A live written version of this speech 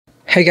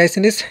Hey guys,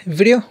 in this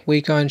video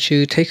we're going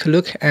to take a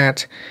look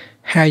at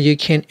how you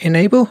can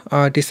enable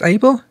or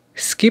disable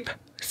skip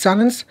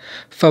silence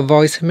for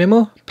voice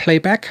memo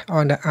playback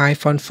on the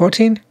iPhone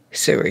 14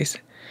 series.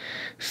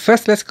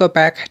 First, let's go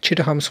back to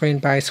the home screen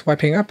by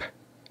swiping up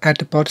at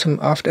the bottom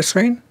of the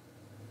screen,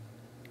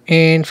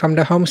 and from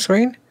the home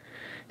screen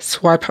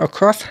swipe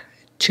across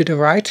to the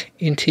right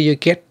until you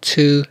get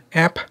to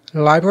app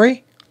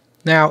library.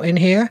 Now in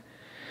here,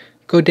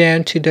 go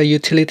down to the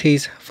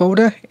utilities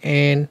folder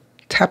and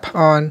tap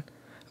on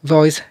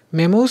Voice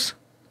Memos.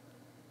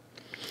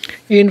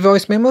 In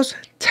Voice Memos,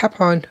 tap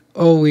on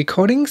All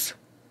Recordings,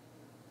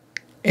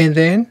 and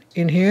then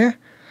in here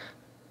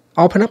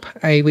open up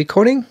a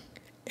recording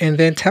and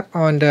then tap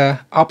on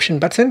the option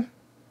button.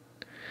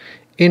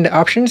 In the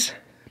options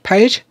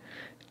page,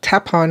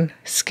 tap on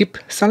skip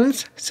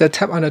silence, so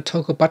tap on the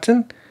toggle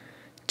button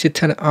to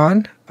turn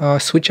on or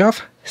switch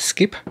off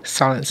skip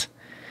silence.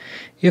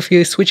 If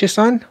you switch it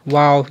on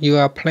while you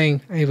are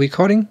playing a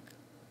recording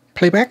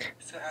playback,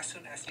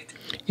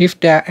 if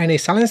there are any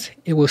silence,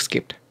 it will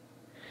skip.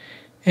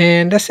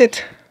 And that's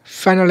it.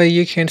 Finally,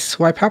 you can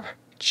swipe up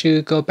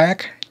to go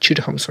back to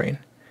the home screen.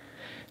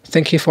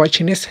 Thank you for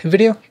watching this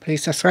video.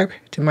 Please subscribe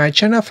to my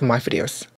channel for more videos.